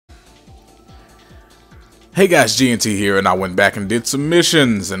Hey guys, GNT here, and I went back and did some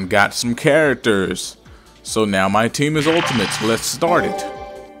missions and got some characters. So now my team is Ultimates. Let's start it.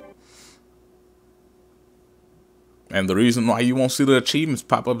 And the reason why you won't see the achievements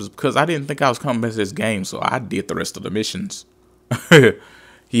pop up is because I didn't think I was coming back to this game, so I did the rest of the missions.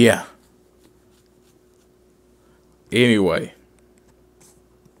 Yeah. Anyway.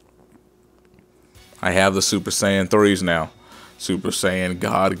 I have the Super Saiyan 3s now. Super Saiyan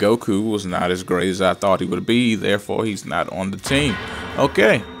God Goku was not as great as I thought he would be, therefore he's not on the team.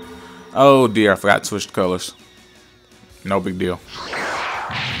 Okay. Oh dear, I forgot to switch the colors. No big deal.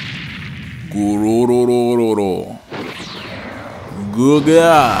 Gurururururu.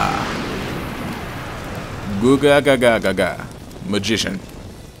 Guga. Guga gaga gaga. Magician.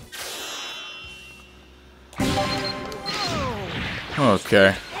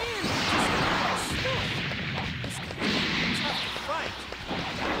 Okay.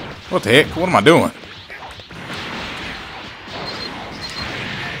 What the heck? What am I doing?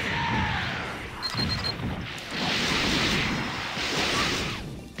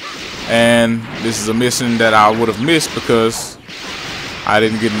 And this is a mission that I would have missed because I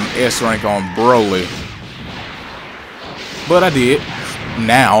didn't get an S rank on Broly. But I did.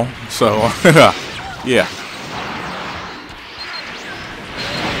 Now. So, yeah.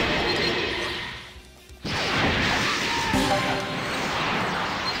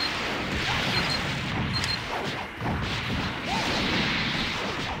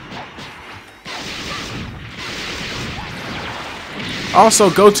 Also,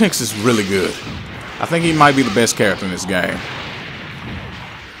 Gotenks is really good. I think he might be the best character in this game.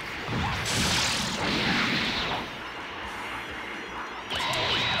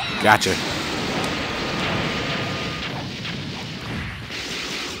 Gotcha.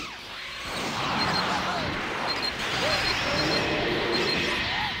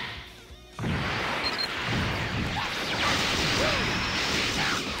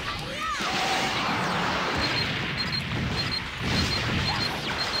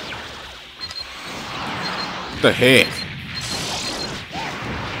 What the heck?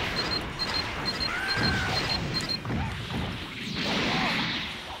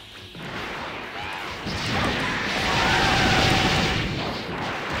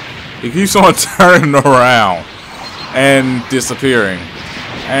 He keeps on turning around and disappearing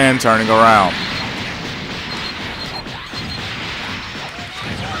and turning around.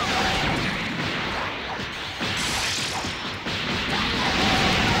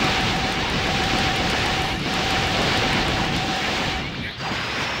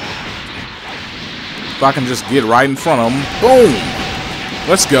 If I can just get right in front of him. Boom!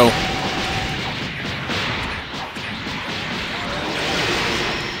 Let's go.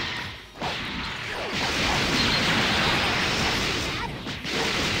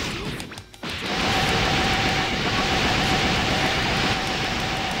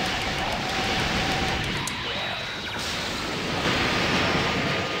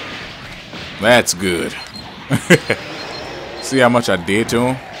 That's good. See how much I did to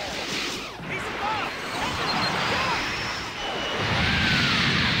him?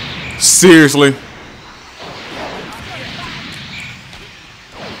 Seriously?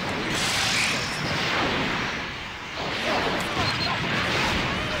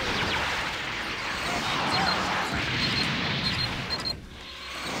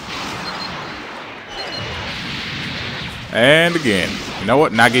 And again. You know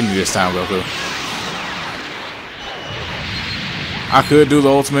what? Not getting you this time, Goku. I could do the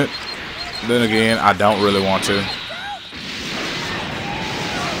ultimate. Then again, I don't really want to.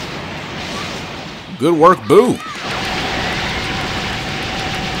 Good work, Boo.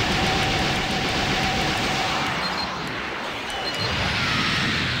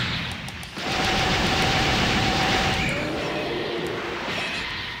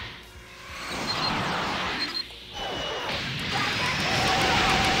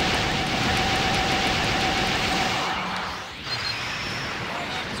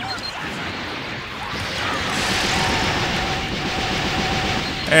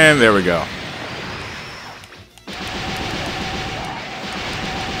 And there we go.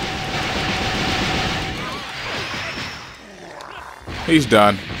 He's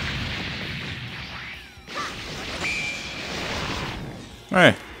done.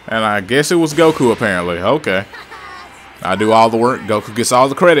 Hey, and I guess it was Goku apparently. Okay. I do all the work, Goku gets all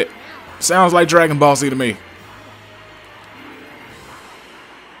the credit. Sounds like Dragon Ball Z to me.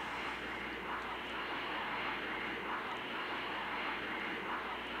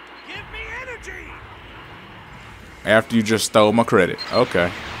 Give me energy. After you just stole my credit. Okay.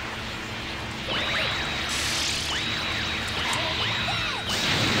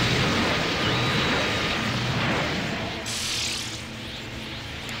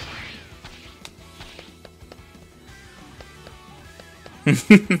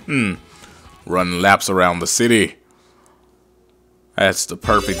 Run laps around the city. That's the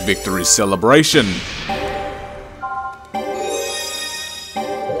perfect victory celebration.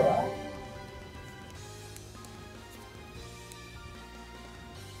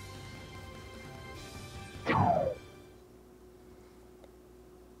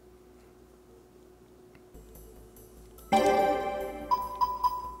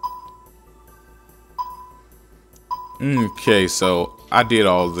 Okay, so I did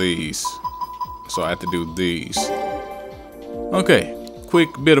all these. So I have to do these. Okay, quick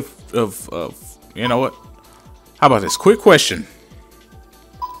bit of you know what? How about this? Quick question.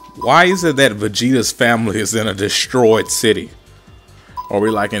 Why is it that Vegeta's family is in a destroyed city? Are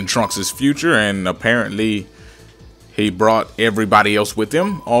we like in Trunks' future and apparently he brought everybody else with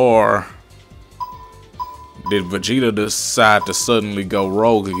him? Or did Vegeta decide to suddenly go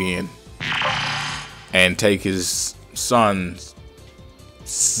rogue again and take his sons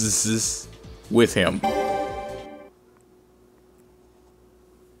with him?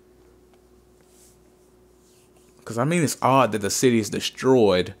 Because I mean, it's odd that the city is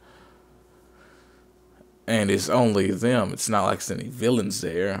destroyed and it's only them. It's not like there's any villains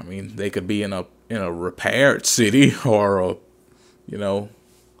there. I mean, they could be in a repaired city or a, you know,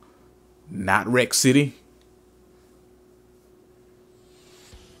 not wrecked city.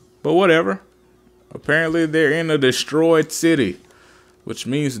 But whatever. Apparently they're in a destroyed city, which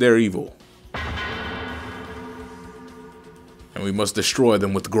means they're evil. And we must destroy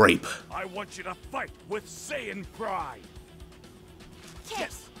them with grape. I want you to fight with Saiyan pride.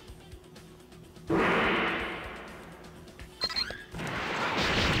 Yes.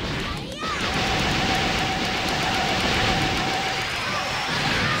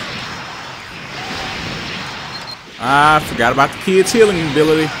 I forgot about the kid's healing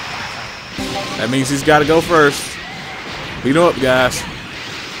ability. That means he's got to go first. Beat him up, guys.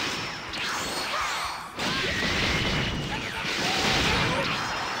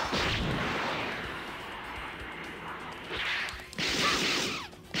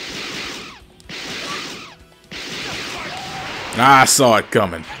 I saw it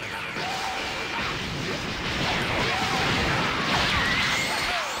coming.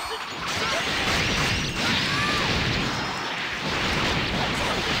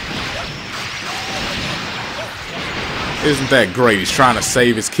 Isn't that great? He's trying to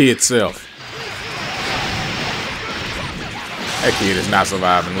save his kid self. That kid is not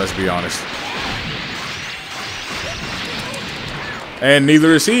surviving, let's be honest. And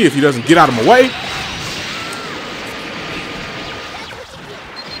neither is he if he doesn't get out of my way.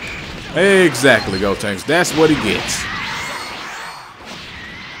 Exactly, Gotenks. That's what he gets.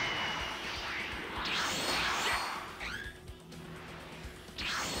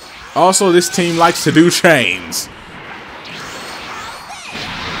 Also, this team likes to do chains.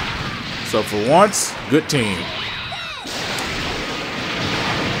 So for once, good team.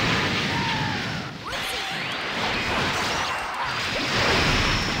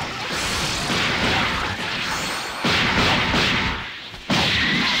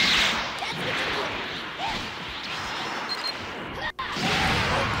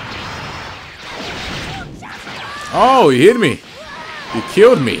 Oh, he hit me. He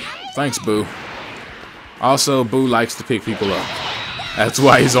killed me. Thanks, Boo. Also, Boo likes to pick people up. That's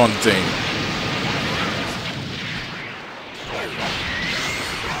why he's on the team.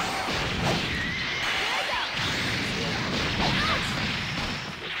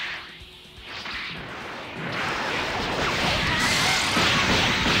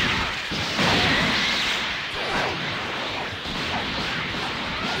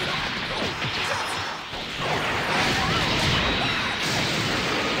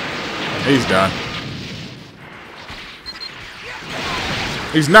 He's done.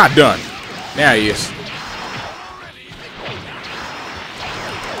 He's not done. Now he is.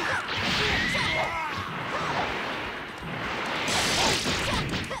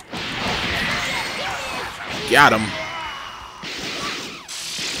 Got him.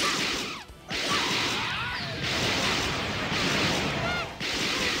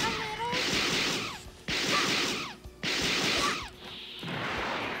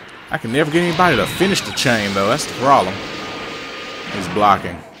 I can never get anybody to finish the chain, though. That's the problem. He's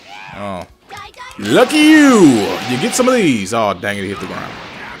blocking. Oh. Lucky you! You get some of these. Oh, dang it, he hit the ground.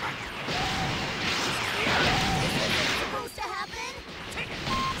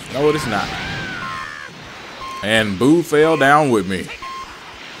 No, it is not. And Boo fell down with me.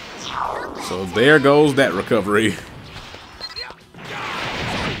 So there goes that recovery.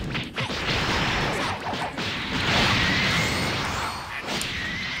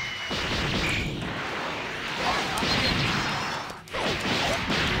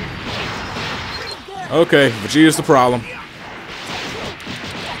 Okay, Vegeta's the problem. We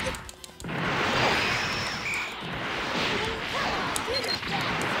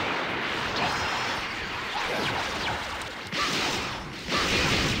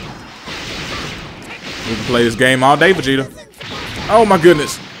can play this game all day, Vegeta. Oh my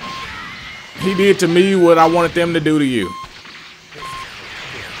goodness. He did to me what I wanted them to do to you.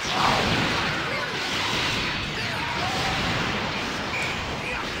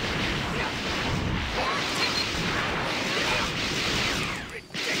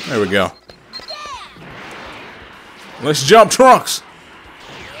 There we go. Let's jump Trunks.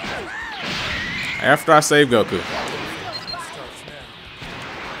 After I save Goku.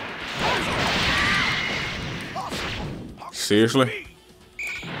 Seriously?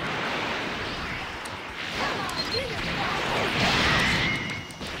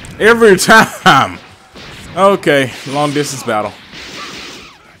 Every time. Okay, long distance battle.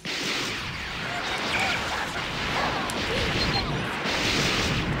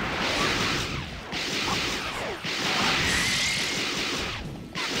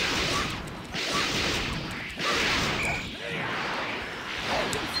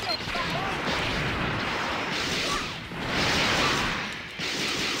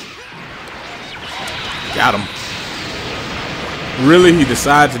 Got him. Really, he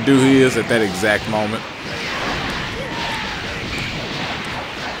decided to do his at that exact moment.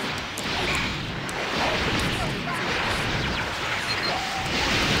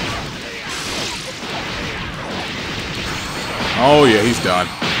 Oh yeah, he's done.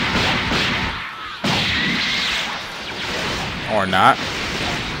 Or not.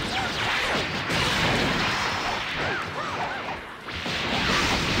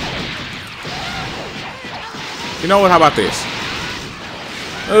 You know what? How about this?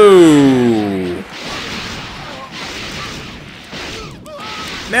 Ooh.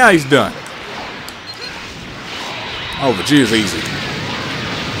 Now he's done. Oh, Vegeta's easy.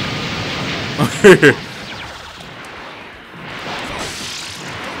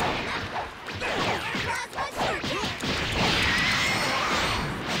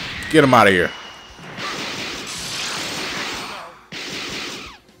 Get him out of here.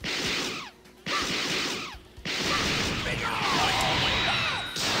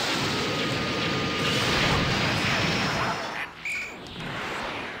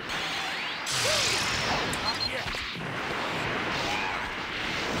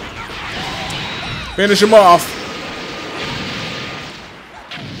 Finish him off.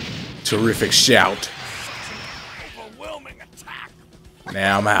 Terrific shout. Overwhelming attack.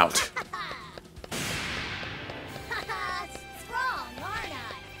 Now I'm out. Strong, aren't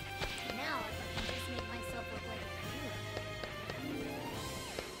I? Now I can just make myself look like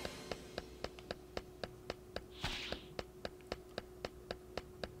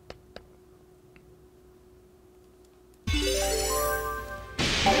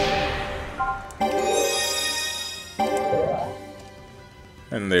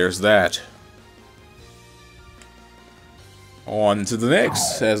And there's that. On to the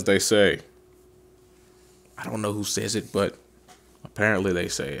next, as they say. I don't know who says it, but apparently they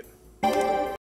say it.